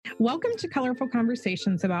Welcome to Colorful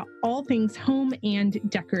Conversations about all things home and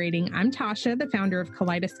decorating. I'm Tasha, the founder of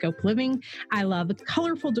Kaleidoscope Living. I love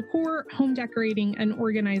colorful decor, home decorating, and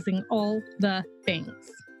organizing all the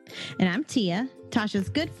things. And I'm Tia, Tasha's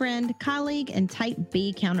good friend, colleague, and type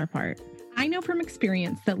B counterpart. I know from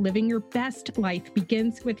experience that living your best life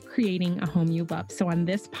begins with creating a home you love. So on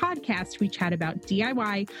this podcast, we chat about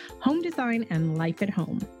DIY, home design, and life at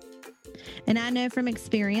home. And I know from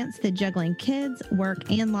experience that juggling kids,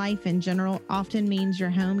 work, and life in general often means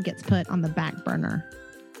your home gets put on the back burner.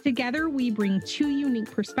 Together, we bring two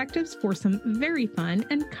unique perspectives for some very fun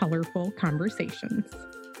and colorful conversations.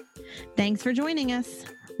 Thanks for joining us.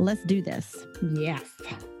 Let's do this. Yes.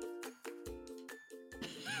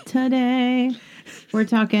 Today, we're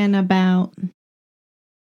talking about...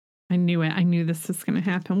 I knew it. I knew this was going to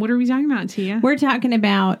happen. What are we talking about, Tia? We're talking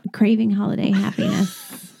about craving holiday happiness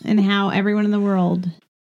and how everyone in the world,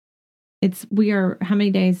 we are how many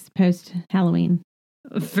days post Halloween?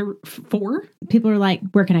 4? People are like,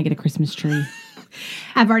 where can I get a Christmas tree?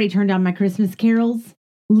 I've already turned on my Christmas carols.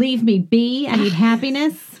 Leave me be. I need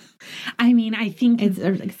happiness. I mean, I think it's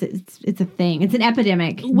a thing. It's an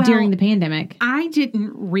epidemic during the pandemic. I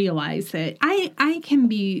didn't realize it. I can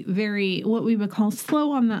be very, what we would call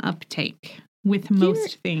slow on the uptake with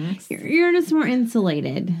most things. You're just more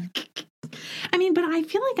insulated. I mean, but I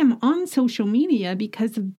feel like I'm on social media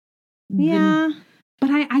because of but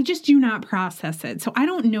I just do not process it. So I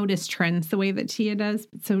don't notice trends the way that Tia does.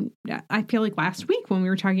 So I feel like last week when we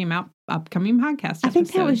were talking about upcoming podcast I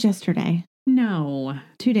think that was yesterday. No.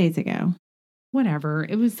 2 days ago. Whatever.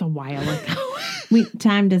 It was a while ago.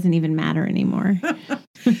 Time doesn't even matter anymore.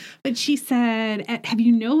 But she said, have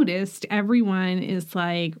you noticed everyone is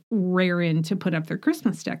like raring to put up their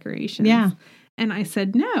Christmas decorations? Yeah. And I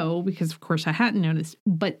said no, because of course I hadn't noticed.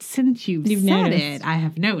 But since you've said noticed it, I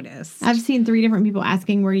have noticed. I've seen 3 different people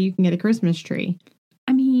asking where you can get a Christmas tree.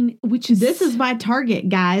 I mean, this is why Target,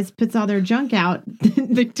 guys, puts all their junk out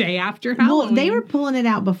the day after Halloween. Well, they were pulling it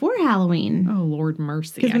out before Halloween. Oh, Lord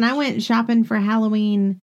mercy. Because when I went shopping for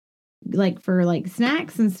Halloween, for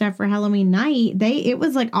snacks and stuff for Halloween night, it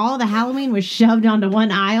was like all the Halloween was shoved onto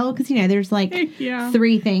one aisle. Because, there's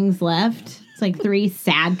 3 things left. It's 3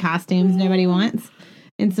 sad costumes nobody wants.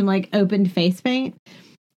 And some opened face paint.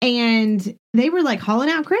 And they were hauling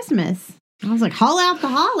out Christmas. I was like, haul out the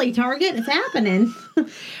holly, Target. It's happening.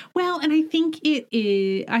 Well, and I think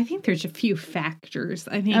I think there's a few factors.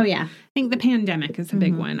 I think the pandemic is a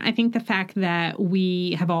big one. I think the fact that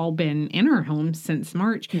we have all been in our homes since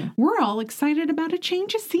March, we're all excited about a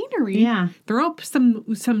change of scenery. Yeah. Throw up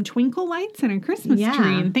some twinkle lights and a Christmas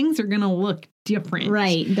tree and things are going to look different.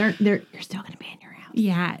 Right. You're still going to be in your house.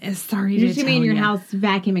 Yeah. Sorry you're to tell you. You're going to be in your house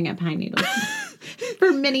vacuuming up pine needles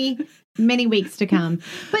for many weeks to come.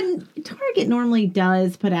 But Target normally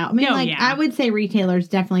does put out. I would say retailers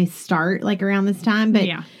definitely start around this time, but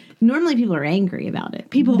normally people are angry about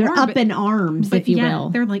it. They're up in arms, if you will.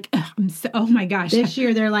 They're like, oh my gosh. This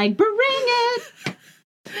year they're like, bring it.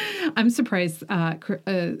 I'm surprised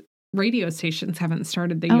radio stations haven't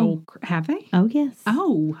started the Yule. Have they? Oh, yes.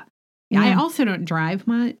 Oh. Yeah. I also don't drive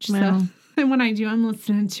much. So. And when I do, I'm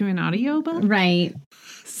listening to an audiobook. Right.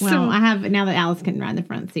 Well, I have, now that Alice can ride in the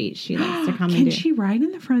front seat, she likes to come and Can she ride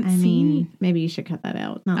in the front seat? I mean, maybe you should cut that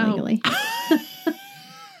out. Not legally.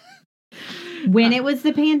 When it was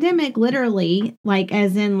the pandemic, literally,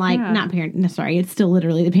 as in, it's still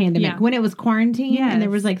literally the pandemic. Yeah. When it was quarantine and there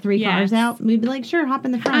was 3 cars out, we'd be like, sure, hop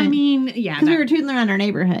in the front. I mean, because we were tootling around our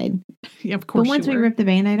neighborhood. Yeah, of course. But once we ripped the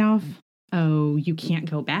Band-Aid off. Oh, you can't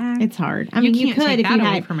go back. It's hard. I mean, you could if you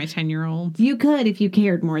had for my 10-year-old. You could if you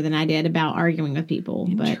cared more than I did about arguing with people,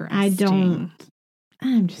 but I don't.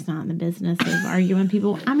 I'm just not in the business of arguing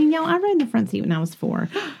people. I mean, I rode in the front seat when I was 4.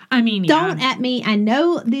 I mean, don't at me. I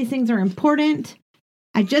know these things are important.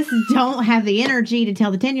 I just don't have the energy to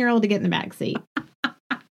tell the 10-year-old to get in the back seat.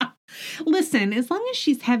 Listen, as long as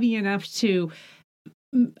she's heavy enough to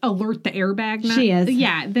alert the airbag. She is.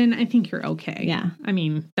 Yeah, then I think you're okay. Yeah. I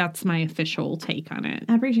mean, that's my official take on it.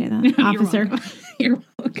 I appreciate that, officer. You're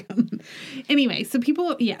welcome. Anyway, so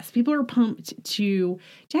people are pumped to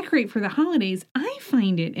decorate for the holidays. I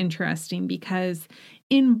find it interesting because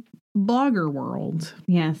in blogger world,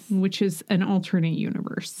 yes, which is an alternate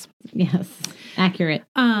universe. Yes. Accurate.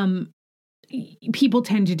 People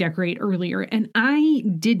tend to decorate earlier, and I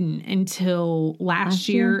didn't until last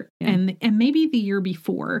year. And maybe the year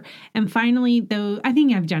before. And finally, though, I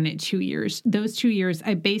think I've done it 2 years. Those 2 years,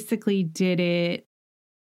 I basically did it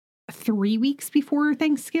 3 weeks before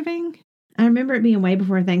Thanksgiving. I remember it being way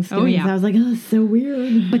before Thanksgiving. Oh, yeah. I was like, oh, it's so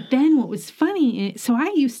weird. But then what was funny, so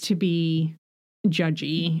I used to be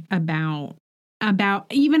judgy about about,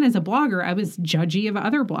 even as a blogger, I was judgy of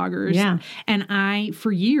other bloggers. Yeah. And I,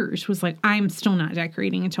 for years, was like, I'm still not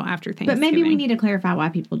decorating until after Thanksgiving. But maybe we need to clarify why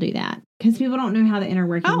people do that. Because people don't know how the inner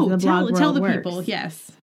workings of the blog world tell the works. people,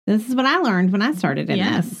 yes. This is what I learned when I started in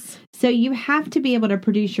this. So you have to be able to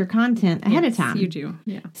produce your content ahead of time. You do,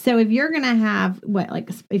 yeah. So if you're going to have,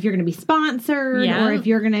 if you're going to be sponsored or if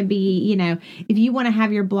you're going to be, if you want to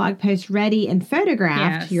have your blog post ready and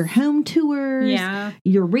photographed, your home tours,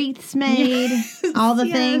 your wreaths made, all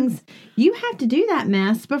the things, you have to do that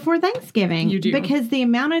mess before Thanksgiving. You do. Because the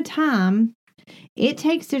amount of time it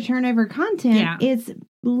takes to turn over content is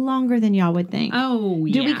longer than y'all would think. Oh,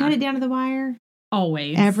 yeah. Do we cut it down to the wire?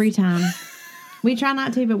 Always. Every time. We try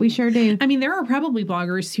not to, but we sure do. I mean, there are probably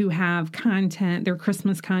bloggers who have their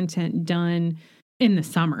Christmas content done in the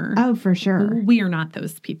summer. Oh, for sure. We are not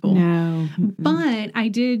those people. No. But I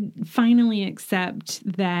did finally accept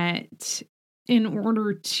that in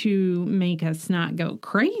order to make us not go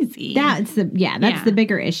crazy. That's the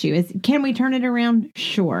bigger issue is, can we turn it around?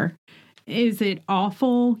 Sure. Is it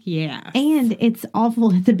awful? Yes. And it's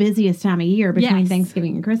awful at the busiest time of year between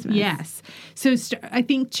Thanksgiving and Christmas. Yes. So I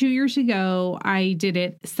think 2 years ago, I did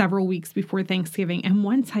it several weeks before Thanksgiving. And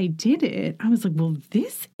once I did it, I was like, well,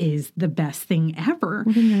 this is the best thing ever.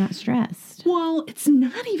 Well, then you're not stressed. Well, it's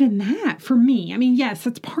not even that for me. I mean, yes,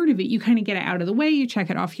 that's part of it. You kind of get it out of the way. You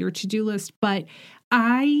check it off your to-do list. But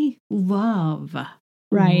I love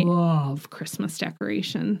Christmas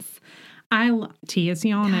decorations. Tia's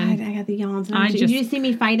yawning. God, I got the yawns. Did you see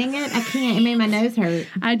me fighting it? I can't. It made my nose hurt.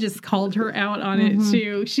 I just called her out on it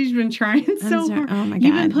too. She's been trying so hard. Oh my God.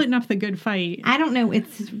 You've been putting up the good fight. I don't know.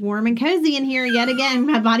 It's warm and cozy in here yet again.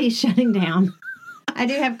 My body's shutting down. I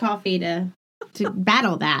do have coffee to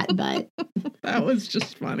battle that, but that was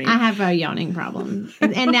just funny. I have a yawning problem.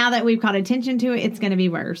 And now that we've caught attention to it, it's going to be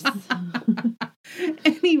worse.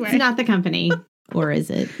 Anyway. It's not the company. Or is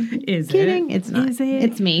it? Kidding. It's not. Is it?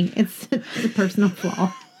 It's me. It's a personal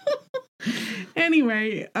flaw.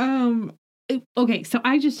 Anyway, okay, so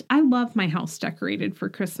I love my house decorated for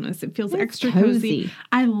Christmas. It feels extra cozy.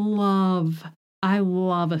 I love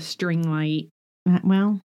a string light.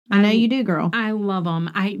 Well, I know you do, girl. I love them.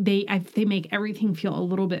 They make everything feel a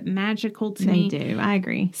little bit magical to me. They do. I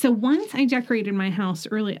agree. So once I decorated my house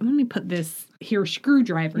early, let me put this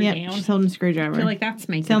screwdriver down. She's holding a screwdriver. I feel like that's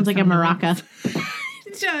making sounds like a maraca.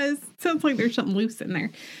 It does. Sounds like there's something loose in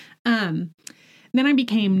there. Then I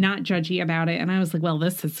became not judgy about it, and I was like, well,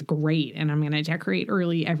 this is great, and I'm going to decorate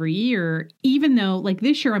early every year, even though, like,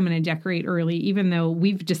 this year I'm going to decorate early, even though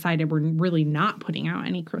we've decided we're really not putting out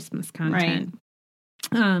any Christmas content.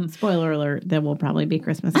 Right. Spoiler alert, there will probably be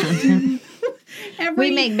Christmas content.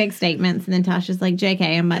 We make big statements, and then Tasha's like,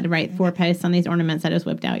 JK, I'm about to write 4 posts on these ornaments I just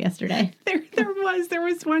whipped out yesterday. There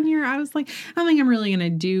was one year I was like, I don't think I'm really going to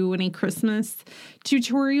do any Christmas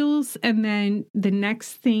tutorials. And then the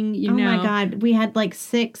next thing you know. Oh my God. We had like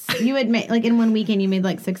 6. You had made, like in one weekend, you made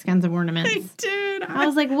like 6 kinds of ornaments. I did. I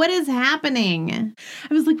was like, what is happening?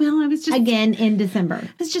 I was like, well, I was just. Again, in December. I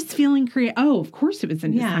was just feeling creative. Oh, of course it was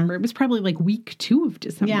in December. It was probably like week 2 of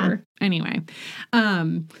December. Yeah. Anyway.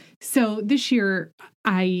 So this year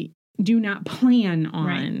I do not plan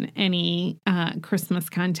on any Christmas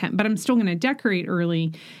content, but I'm still going to decorate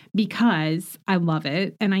early because I love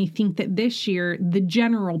it. And I think that this year,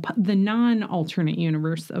 the non-alternate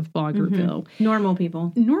universe of Bloggerville,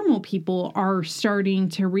 normal people are starting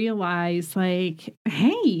to realize, like,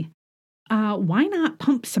 hey, why not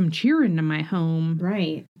pump some cheer into my home?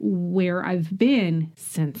 Right. Where I've been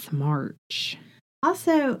since March.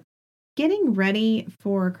 Also, getting ready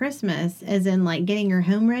for Christmas, as in like getting your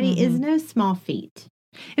home ready, is no small feat.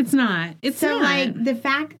 It's not. Like the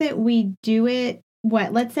fact that we do it,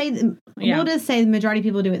 let's say, we'll just say the majority of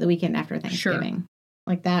people do it the weekend after Thanksgiving. Sure.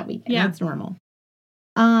 Like that weekend. Yeah. That's normal.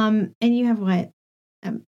 And you have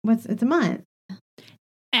it's a month.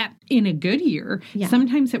 In a good year. Yeah.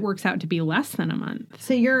 Sometimes it works out to be less than a month.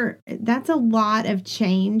 So that's a lot of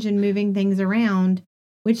change and moving things around,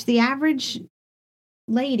 which the average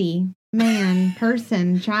lady, man,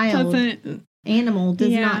 person, child, animal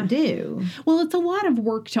does not do. Well, it's a lot of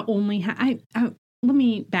work to only have. Let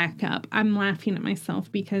me back up. I'm laughing at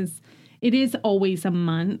myself because it is always a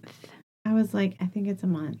month. I was like, I think it's a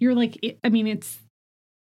month. You're like, it's.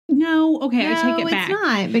 No, okay, I take it back. It's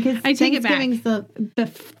not, because I take it back. Thanksgiving's the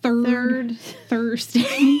third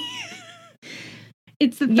Thursday.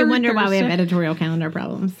 It's the third. You wonder Thursday. why we have editorial calendar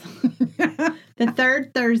problems. The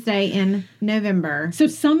third Thursday in November. So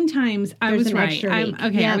sometimes I was right.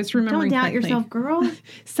 I was remembering. Don't doubt yourself, girl.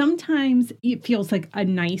 Sometimes it feels like a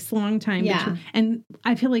nice long time. Yeah. And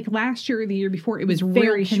I feel like last year or the year before, it was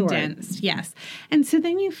very condensed. Short. Yes. And so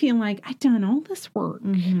then you feel like I've done all this work.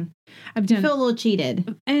 Mm-hmm. You feel a little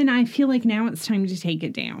cheated. And I feel like now it's time to take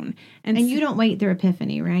it down. And you don't wait through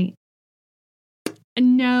Epiphany, right?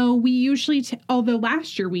 No, we usually, although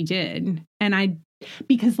last year we did.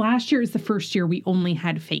 Because last year is the first year we only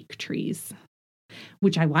had fake trees,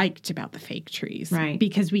 which I liked about the fake trees. Right.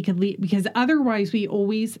 Because because otherwise we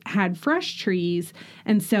always had fresh trees.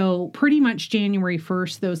 And so pretty much January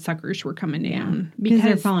 1st, those suckers were coming down. Because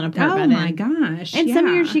they're falling apart by then. Oh my gosh. And some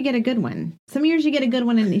years you get a good one. Some years you get a good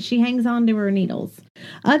one and she hangs on to her needles.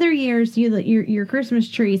 Other years your Christmas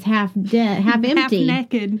tree's half dead, half empty.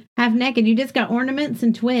 Half naked. You just got ornaments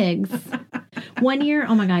and twigs. One year,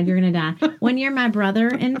 oh my God, you're going to die. One year, my brother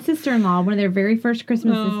and sister-in-law, one of their very first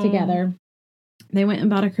Christmases together, they went and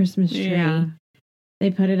bought a Christmas tree. Yeah.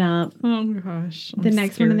 They put it up. Oh gosh. The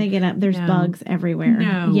next one when they get up, there's bugs everywhere.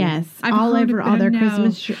 No. Yes. All over all their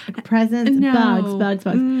Christmas presents. Bugs.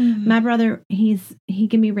 My brother, he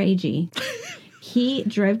can be ragey. He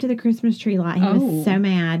drove to the Christmas tree lot. He was so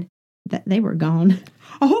mad that they were gone.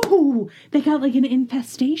 Oh, they got like an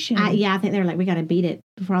infestation. I think they were like, we got to beat it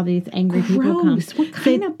before all these angry people come. What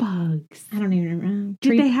kind of bugs? I don't even remember.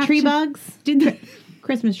 Tree bugs?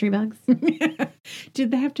 Christmas tree bugs.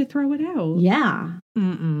 Did they have to throw it out? Yeah.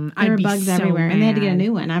 There were bugs everywhere. And they had to get a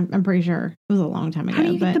new one. I'm pretty sure. It was a long time ago. How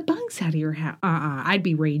do you get the bugs out of your house? I'd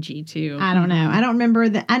be ragey too. I don't know. I don't remember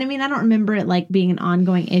that. I mean, I don't remember it like being an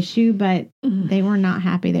ongoing issue, but they were not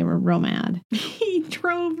happy. They were real mad. He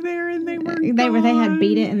drove there and they were They had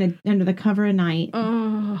beat it under the cover of night.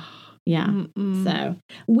 Oh. Yeah. So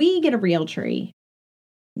we get a real tree.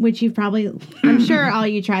 Which you've probably, I'm sure all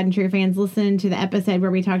you Tried and True fans listened to the episode where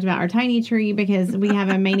we talked about our tiny tree because we have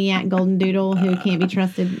a maniac golden doodle who can't be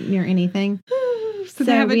trusted near anything. So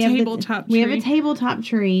they have a tabletop tree. We have a tabletop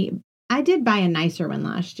tree. I did buy a nicer one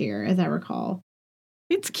last year, as I recall.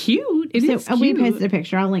 It's cute. It is cute. We posted a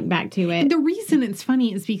picture. I'll link back to it. The reason it's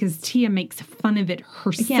funny is because Tia makes fun of it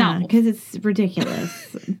herself. Yeah, because it's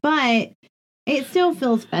ridiculous. But it still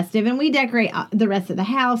feels festive. And we decorate the rest of the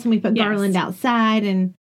house and we put garland outside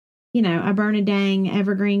and I burn a dang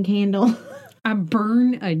evergreen candle. I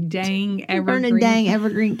burn a dang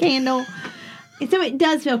evergreen candle. So it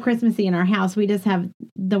does feel Christmassy in our house. We just have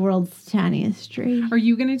the world's tiniest tree. Are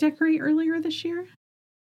you going to decorate earlier this year?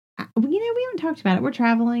 We haven't talked about it. We're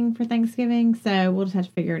traveling for Thanksgiving, so we'll just have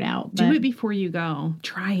to figure it out. Do it before you go.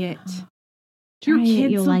 Try it. Your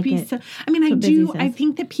kids will be so. I mean, I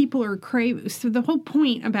think that people are craving. So the whole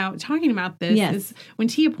point about talking about this is when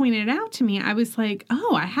Tia pointed it out to me, I was like,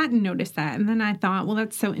 oh, I hadn't noticed that. And then I thought, well,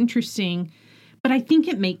 that's so interesting. But I think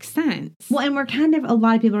it makes sense. Well, and a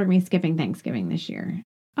lot of people are going to be skipping Thanksgiving this year.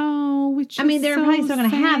 Oh, they're probably still going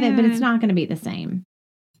to have it, but it's not going to be the same.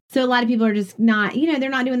 So a lot of people are just not, they're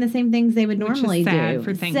not doing the same things they would normally do.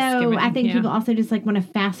 For Thanksgiving. So I think people also just want to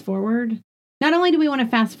fast forward. Not only do we want to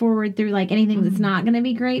fast forward through anything that's not going to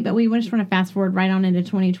be great, but we just want to fast forward right on into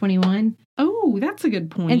 2021. Oh, that's a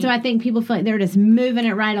good point. And so I think people feel like they're just moving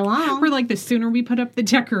it right along. We're like, the sooner we put up the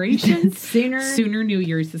decorations, sooner New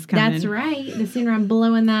Year's is coming. That's right. The sooner I'm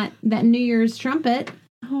blowing that New Year's trumpet.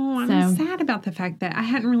 Oh, I'm sad about the fact that I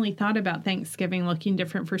hadn't really thought about Thanksgiving looking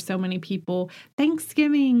different for so many people.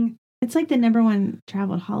 Thanksgiving. It's like the number one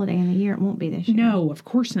traveled holiday in the year. It won't be this year. No, of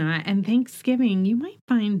course not. And Thanksgiving, you might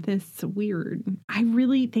find this weird.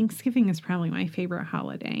 Thanksgiving is probably my favorite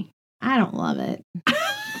holiday. I don't love it.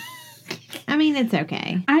 I mean, it's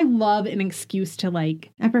okay. I love an excuse to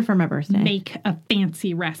I prefer my birthday. Make a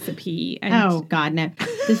fancy recipe. Oh, God, no.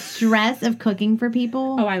 The stress of cooking for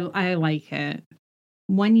people. Oh, I like it.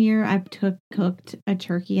 One year I cooked a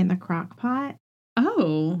turkey in the crock pot.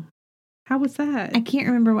 Oh, how was that? I can't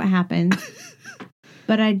remember what happened.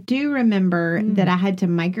 But I do remember that I had to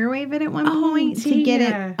microwave it at one point to get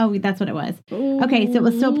it. Oh, that's what it was. Ooh. Okay, so it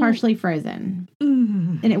was still partially frozen.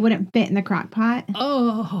 And it wouldn't fit in the crock pot.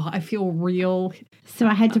 Oh, I feel real. So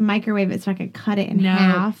I had to microwave it so I could cut it in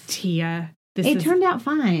half. Tia. It turned out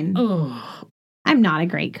fine. Oh. I'm not a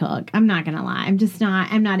great cook. I'm not going to lie.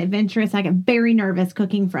 I'm not adventurous. I get very nervous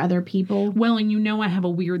cooking for other people. Well, and I have a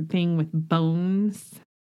weird thing with bones.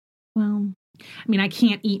 Well, I mean, I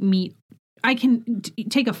can't eat meat. I can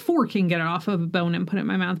take a fork and get it off of a bone and put it in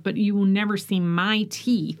my mouth, but you will never see my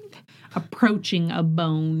teeth approaching a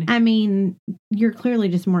bone. I mean, you're clearly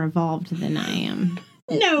just more evolved than I am.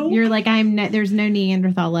 No. You're like, there's no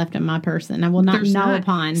Neanderthal left in my person. I will not null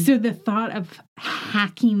upon. So the thought of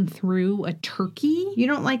hacking through a turkey. You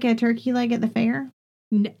don't like a turkey leg at the fair?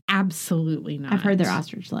 Absolutely not. I've heard they're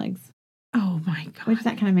ostrich legs. Oh my God. Which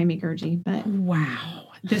that kind of made me gurgy, but. Wow.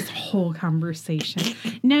 This whole conversation.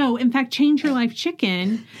 No, in fact, Change Your Life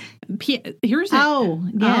Chicken. Here's it. Oh,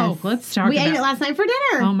 yes. Oh, let's talk about it. We ate it last night for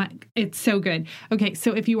dinner. Oh my, it's so good. Okay,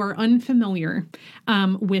 so if you are unfamiliar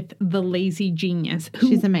with the Lazy Genius, who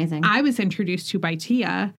she's amazing. I was introduced to by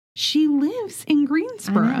Tia. She lives in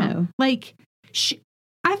Greensboro. I know. Like,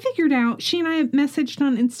 I figured out, she and I messaged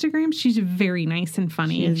on Instagram. She's very nice and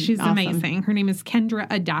funny. She's awesome. Amazing. Her name is Kendra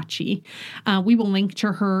Adachi. We will link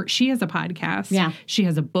to her. She has a podcast. Yeah. She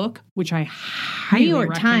has a book, which I highly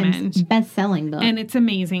recommend. Times best-selling book. And it's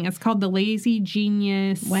amazing. It's called The Lazy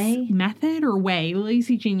Genius Method or Way.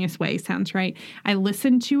 Lazy Genius Way sounds right. I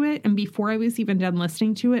listened to it, and before I was even done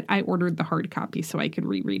listening to it, I ordered the hard copy so I could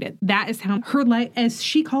reread it. That is how as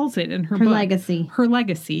she calls it in her book. Her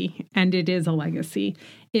legacy, and it is a legacy,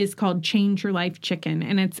 is called Change Your Life Chicken.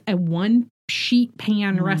 And it's a 1-sheet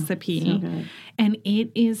pan recipe. So good. And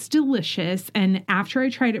it is delicious. And after I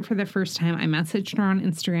tried it for the first time, I messaged her on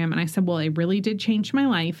Instagram and I said, well, it really did change my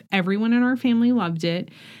life. Everyone in our family loved it.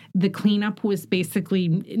 The cleanup was basically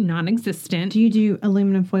non-existent. Do you do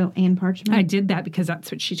aluminum foil and parchment? I did that because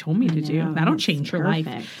that's what she told me to do. That'll change your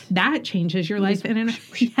life. That changes your life.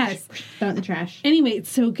 Yes. Throw it in the trash. Anyway,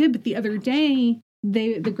 it's so good. But the other day,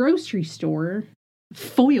 the grocery store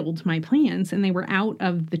foiled my plans and they were out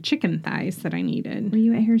of the chicken thighs that I needed. Were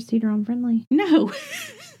you at Harris Teeter on Friendly? No.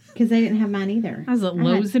 Because they didn't have mine either. I was at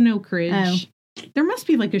Lowe's in Oak Ridge. Oh. There must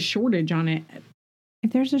be like a shortage on it.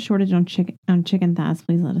 If there's a shortage on chicken thighs,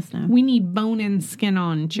 please let us know. We need bone and skin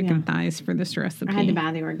on chicken thighs for this recipe. I had to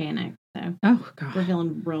buy the organic, so. Oh, God. We're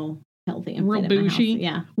feeling real healthy and real bougie.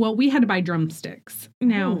 Yeah. Well, we had to buy drumsticks.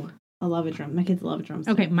 Now. Oh. I love a drum. My kids love a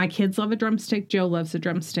drumstick. Okay, my kids love a drumstick. Joe loves a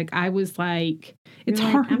drumstick. I was like, it's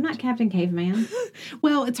hard. I'm not Captain Caveman.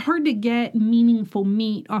 Well, it's hard to get meaningful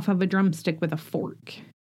meat off of a drumstick with a fork.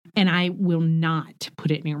 And I will not put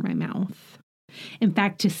it near my mouth. In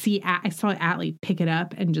fact, I saw Atlee pick it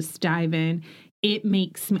up and just dive in. It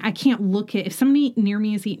makes me, I can't look at, if somebody near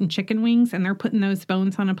me is eating chicken wings and they're putting those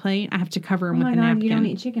bones on a plate, I have to cover them with a napkin. You don't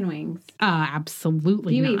eat chicken wings?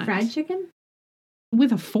 Absolutely not. Do you eat fried chicken?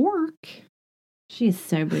 With a fork. She is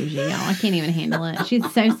so bougie, y'all. I can't even handle it. She's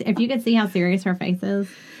so, if you could see how serious her face is.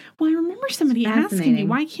 Well, I remember somebody asking me,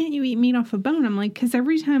 why can't you eat meat off a bone? I'm like, because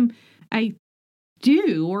every time I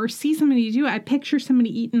do or see somebody do it, I picture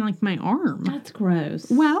somebody eating like my arm. That's gross.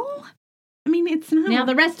 Well, I mean, it's not. Now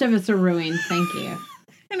the rest of us are ruined. Thank you.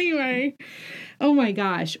 Anyway. Oh my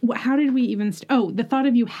gosh. How did we even... the thought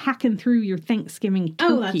of you hacking through your Thanksgiving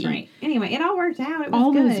turkey. Oh, that's right. Anyway, it all worked out. It was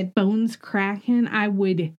all good. Those bones cracking, I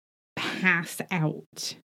would pass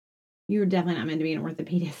out. You were definitely not meant to be an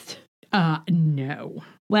orthopedist. No.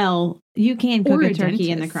 Well, you can cook a turkey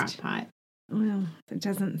in the crock pot. Well, that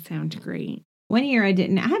doesn't sound great. One year I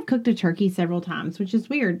have cooked a turkey several times, which is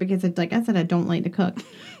weird because, like I said, I don't like to cook.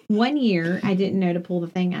 One year I didn't know to pull the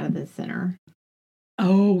thing out of the center.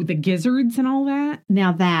 Oh, the gizzards and all that?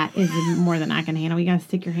 Now that is more than I can handle. You got to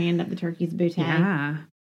stick your hand up the turkey's bootay. Yeah.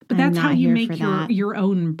 But that's how you make your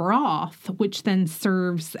own broth, which then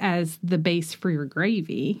serves as the base for your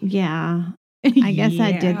gravy. Yeah. I guess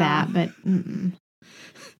I did that, but...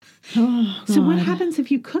 Oh, so what happens if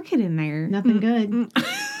you cook it in there? Nothing good.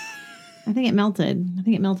 I think it melted. I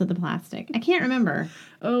think it melted the plastic. I can't remember.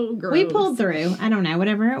 Oh, gross. We pulled through. I don't know,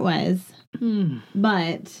 whatever it was.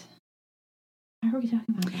 But... How are we talking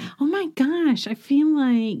about that? Oh my gosh. I feel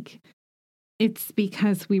like it's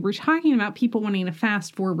because we were talking about people wanting to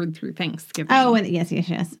fast forward through Thanksgiving. Oh, yes.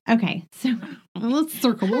 Okay. So let's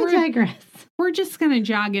circle. I digress. We're just going to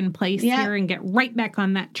jog in place here and get right back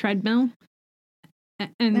on that treadmill.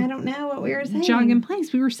 And I don't know what we were saying. Jog in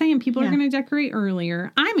place. We were saying people are going to decorate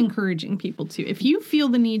earlier. I'm encouraging people to. If you feel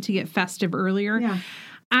the need to get festive earlier,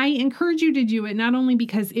 I encourage you to do it, not only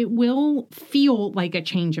because it will feel like a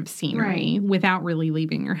change of scenery without really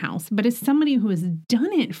leaving your house, but as somebody who has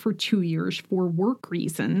done it for 2 years for work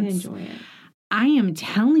reasons, enjoy it. I am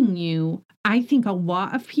telling you, I think a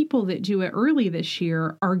lot of people that do it early this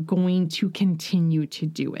year are going to continue to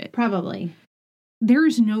do it. Probably.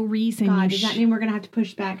 There's no reason. God, does that mean we're going to have to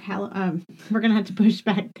push back? We're going to have to push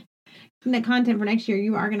back the content for next year.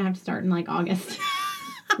 You are going to have to start in like August.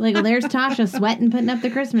 Like, well, there's Tasha sweating, putting up the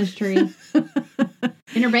Christmas tree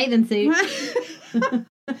in her bathing suit. But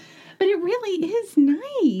it really is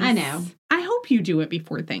nice. I know. I hope you do it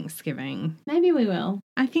before Thanksgiving. Maybe we will.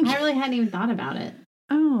 I really hadn't even thought about it.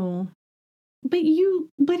 Oh.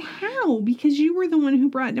 But how? Because you were the one who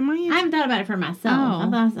brought it to my I haven't thought about it for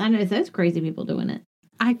myself. I know those crazy people doing it.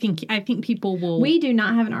 I think people will. We do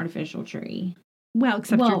not have an artificial tree. Well,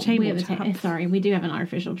 except your tabletop. Sorry, we do have an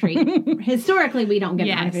artificial tree. Historically, we don't get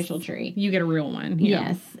an artificial tree. You get a real one. Yeah.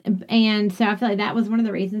 Yes. And so I feel like that was one of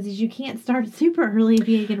the reasons is you can't start super early if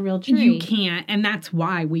you get a real tree. You can't. And that's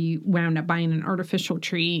why we wound up buying an artificial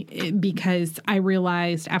tree, because I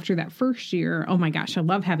realized after that first year, oh my gosh, I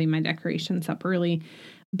love having my decorations up early.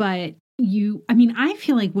 But I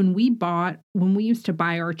feel like when we used to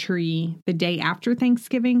buy our tree the day after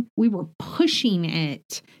Thanksgiving, we were pushing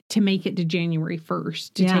it to make it to January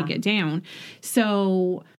 1st to take it down.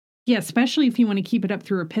 So, yeah, especially if you want to keep it up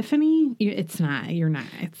through Epiphany, you're not.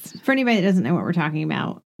 For anybody that doesn't know what we're talking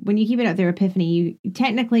about, when you keep it up through Epiphany,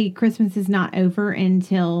 technically Christmas is not over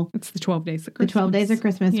until... It's the 12 days of Christmas. The 12 days of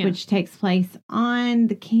Christmas, which takes place on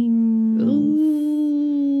the King's...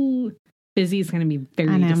 Ooh. Busy's going to be very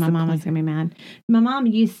I know, my mom was going to be mad. My mom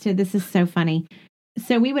used to, this is so funny.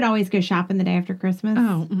 So we would always go shopping the day after Christmas.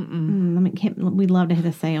 Oh, we'd love to hit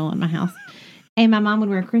a sale in my house. And my mom would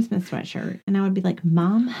wear a Christmas sweatshirt. And I would be like,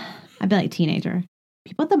 Mom, I'd be like teenager.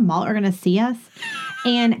 People at the mall are going to see us.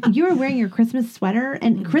 And you are wearing your Christmas sweater.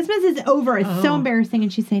 And Christmas is over. It's so embarrassing.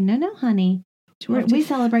 And she'd say, no, honey. We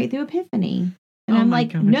celebrate through Epiphany. And I'm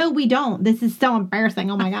like, gosh. No, we don't. This is so embarrassing.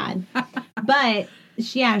 Oh, my God. But...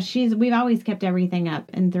 we've always kept everything up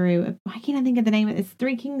and through. Why can't I think of the name? It's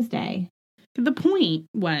Three Kings Day. The point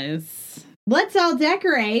was, let's all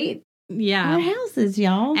decorate. Yeah, our houses,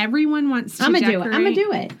 y'all. Everyone wants to decorate. I'm gonna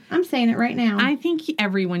do it. I'm saying it right now. I think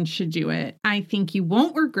everyone should do it. I think you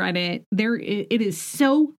won't regret it. It is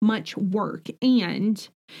so much work, and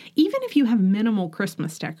even if you have minimal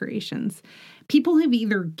Christmas decorations, people have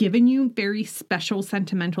either given you very special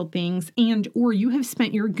sentimental things or you have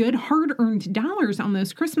spent your good hard-earned dollars on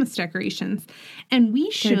those Christmas decorations. And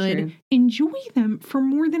we should enjoy them for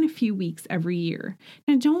more than a few weeks every year.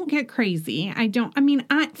 Now, don't get crazy.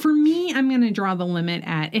 For me, I'm going to draw the limit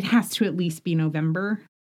at it has to at least be November.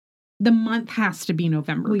 The month has to be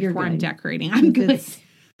November before I'm decorating. I'm good.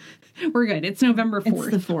 We're good. It's November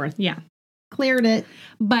 4th. It's the 4th. Yeah. Cleared it.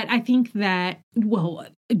 But I think that,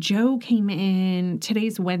 Joe came in,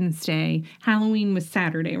 today's Wednesday, Halloween was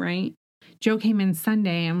Saturday, right? Joe came in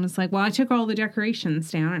Sunday and was like, well, I took all the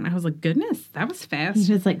decorations down. And I was like, goodness, that was fast.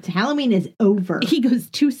 He was like, Halloween is over. He goes,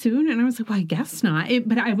 too soon? And I was like, well, I guess not.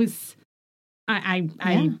 But I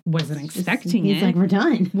wasn't expecting it. He's like, we're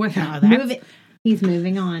done. Move it. He's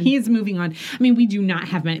moving on. He is moving on. I mean, we do not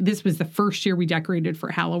have many. This was the first year we decorated for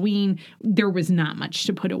Halloween. There was not much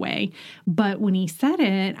to put away. But when he said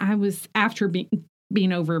it, I was, after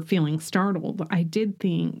being over feeling startled, I did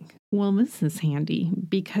think, well, this is handy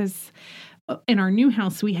because in our new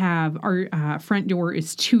house, we have our front door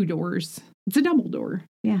is 2 doors. It's a double door.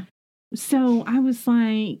 Yeah. So I was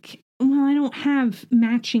like, well, I don't have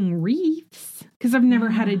matching wreaths because I've never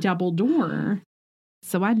had a double door.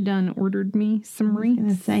 So I'd ordered me some wreaths. I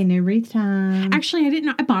was going to say, no wreath time. Actually, I didn't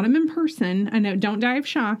know. I bought them in person. I know, don't die of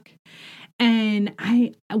shock. And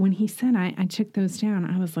when he said I took those down,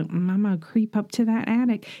 I was like, I'm going to creep up to that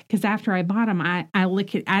attic. Because after I bought them, I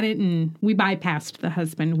look at it and we bypassed the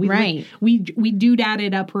husband. We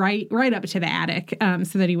doodadded up right up to the attic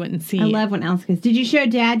so that he wouldn't see. I love when Alice goes, did you show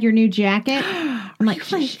Dad your new jacket? I'm like,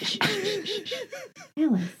 shh.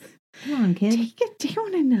 Alice. Come on, kid. Take it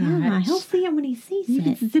down a notch. Yeah, he'll see it when he sees it. You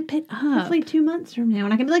can zip it up. Hopefully 2 months from now.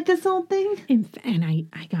 And I can be like, this old thing. And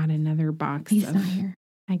I got another box. He's not here.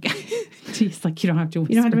 He's like, you don't have to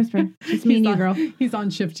whisper. You don't have to whisper. It's me and you, girl. He's on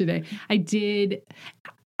shift today. I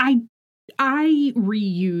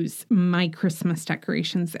reuse my Christmas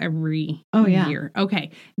decorations every year. Okay.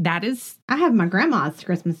 That is. I have my grandma's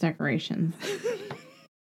Christmas decorations.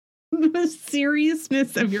 The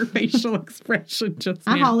seriousness of your facial expression just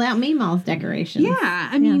now. I haul out Meemaw's decorations. Yeah,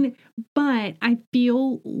 I mean, but I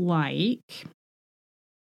feel like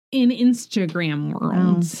in Instagram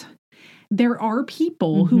world, there are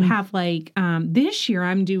people who have like, this year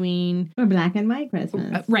I'm doing... a black and white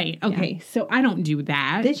Christmas. Right, okay, so I don't do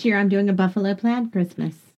that. This year I'm doing a buffalo plaid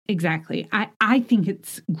Christmas. Exactly. I think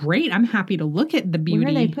it's great. I'm happy to look at the beauty.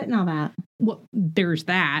 Where are they putting all that? Well, there's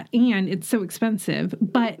that. And it's so expensive.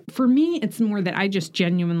 But for me, it's more that I just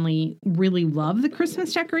genuinely really love the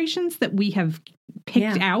Christmas decorations that we have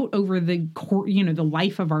picked out over the the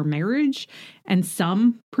life of our marriage. And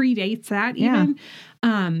some predates that even.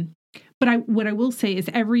 But what I will say is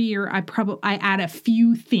every year I add a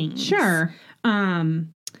few things. Sure.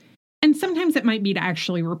 And sometimes it might be to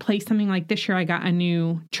actually replace something. Like this year I got a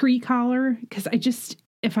new tree collar because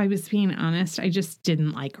if I was being honest, I just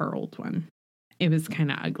didn't like our old one. It was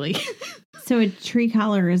kind of ugly. So a tree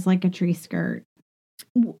collar is like a tree skirt.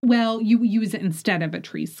 Well, you use it instead of a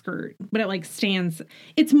tree skirt, but it like stands.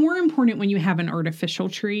 It's more important when you have an artificial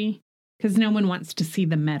tree because no one wants to see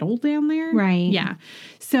the metal down there. Right. Yeah.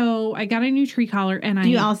 So I got a new tree collar and Do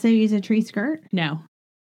you also use a tree skirt? No.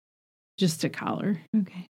 Just a collar.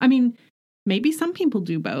 Okay. I mean, maybe some people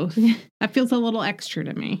do both. That feels a little extra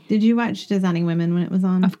to me. Did you watch Designing Women when it was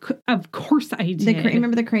on? Of course I did.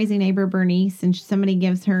 Remember the crazy neighbor Bernice, and somebody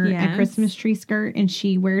gives her a Christmas tree skirt, and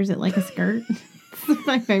she wears it like a skirt? It's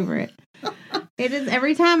my favorite. It is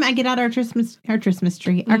every time I get out our Christmas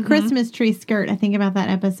tree, our Christmas tree skirt. I think about that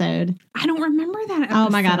episode. I don't remember that episode. Oh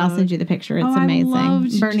my God, I'll send you the picture. It's amazing. I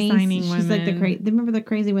loved Bernice, Designing she's Women. like the crazy. Remember the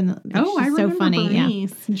crazy one? I remember so funny.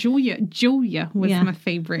 Bernice. Yeah. Julia was my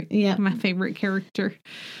favorite. Yeah, my favorite character.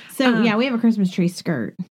 So we have a Christmas tree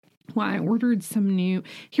skirt. Well, I ordered some new.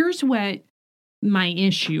 Here's what my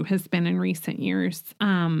issue has been in recent years.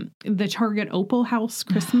 The Target Opal House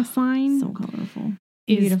Christmas line. So colorful.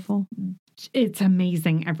 Beautiful. It's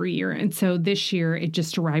amazing every year. And so this year it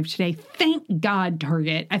just arrived today. Thank God,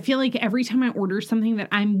 Target. I feel like every time I order something that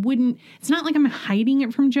it's not like I'm hiding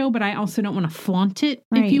it from Joe, but I also don't want to flaunt it,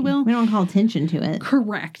 if you will. We don't call attention to it.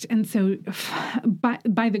 Correct. And so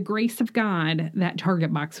by the grace of God, that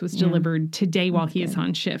Target box was delivered today while he is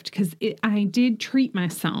on shift. Because I did treat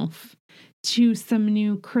myself to some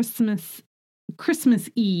new Christmas-y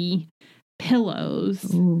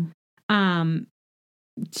pillows. Ooh.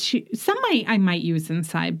 Some I might use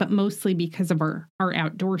inside, but mostly because of our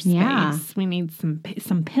outdoor space. Yeah. We need some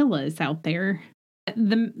pillows out there.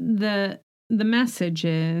 The message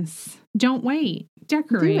is don't wait,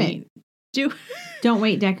 decorate. Don't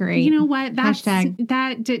wait, decorate. You know what? Hashtag.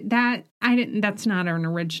 I didn't. That's not an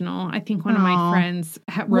original. I think one of my friends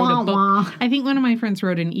wrote a book. I think one of my friends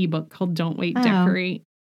wrote an ebook called "Don't Wait, Decorate."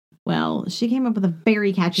 Well, she came up with a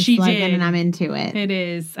very catchy slogan, and I'm into it. It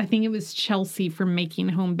is. I think it was Chelsea from Making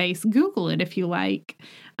Home Base. Google it if you like.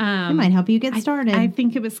 It might help you get started. I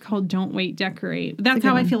think it was called Don't Wait, Decorate. That's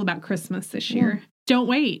how I feel about Christmas this year. Don't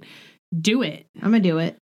wait. Do it. I'm going to do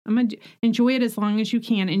it. Enjoy it as long as you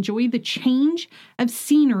can. Enjoy the change of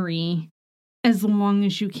scenery as long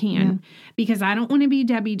as you can, because I don't want to be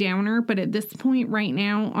Debbie Downer, but at this point right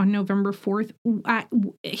now on November 4th,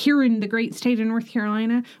 here in the great state of North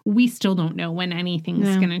Carolina, we still don't know when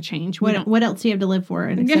anything's going to change. What else do you have to live for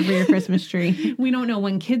except for your Christmas tree? We don't know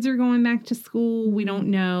when kids are going back to school. We don't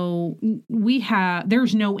know.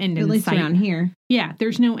 There's no end in sight. At least around here. Yeah,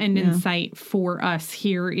 there's no end in sight for us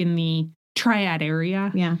here in the Triad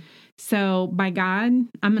area. Yeah. So by God,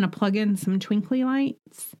 I'm going to plug in some twinkly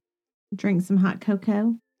lights. Drink some hot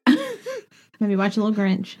cocoa. Maybe watch a little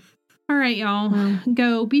Grinch. All right, y'all. Wow.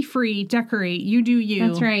 Go. Be free. Decorate. You do you.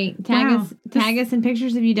 That's right. Tag us in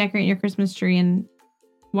pictures of you decorating your Christmas tree and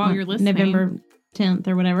while you're listening. November 10th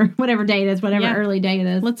or whatever day it is, whatever early day it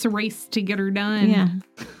is. Let's race to get her done. Yeah.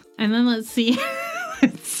 And then let's see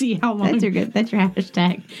how long. That's your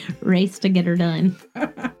hashtag. Race to get her done.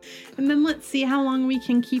 And then let's see how long we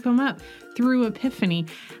can keep them up through Epiphany.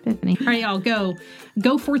 All right, y'all,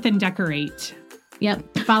 go forth and decorate.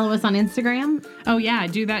 Yep. Follow us on Instagram. Oh, yeah,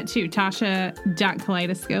 do that too.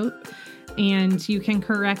 Tasha.kaleidoscope. And you can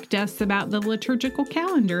correct us about the liturgical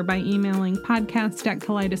calendar by emailing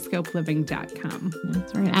podcast@kaleidoscopeliving.com.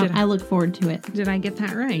 That's right. I look forward to it. Did I get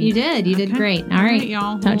that right? You did. You did great. All right,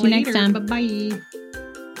 y'all. Talk to you next time. Bye-bye.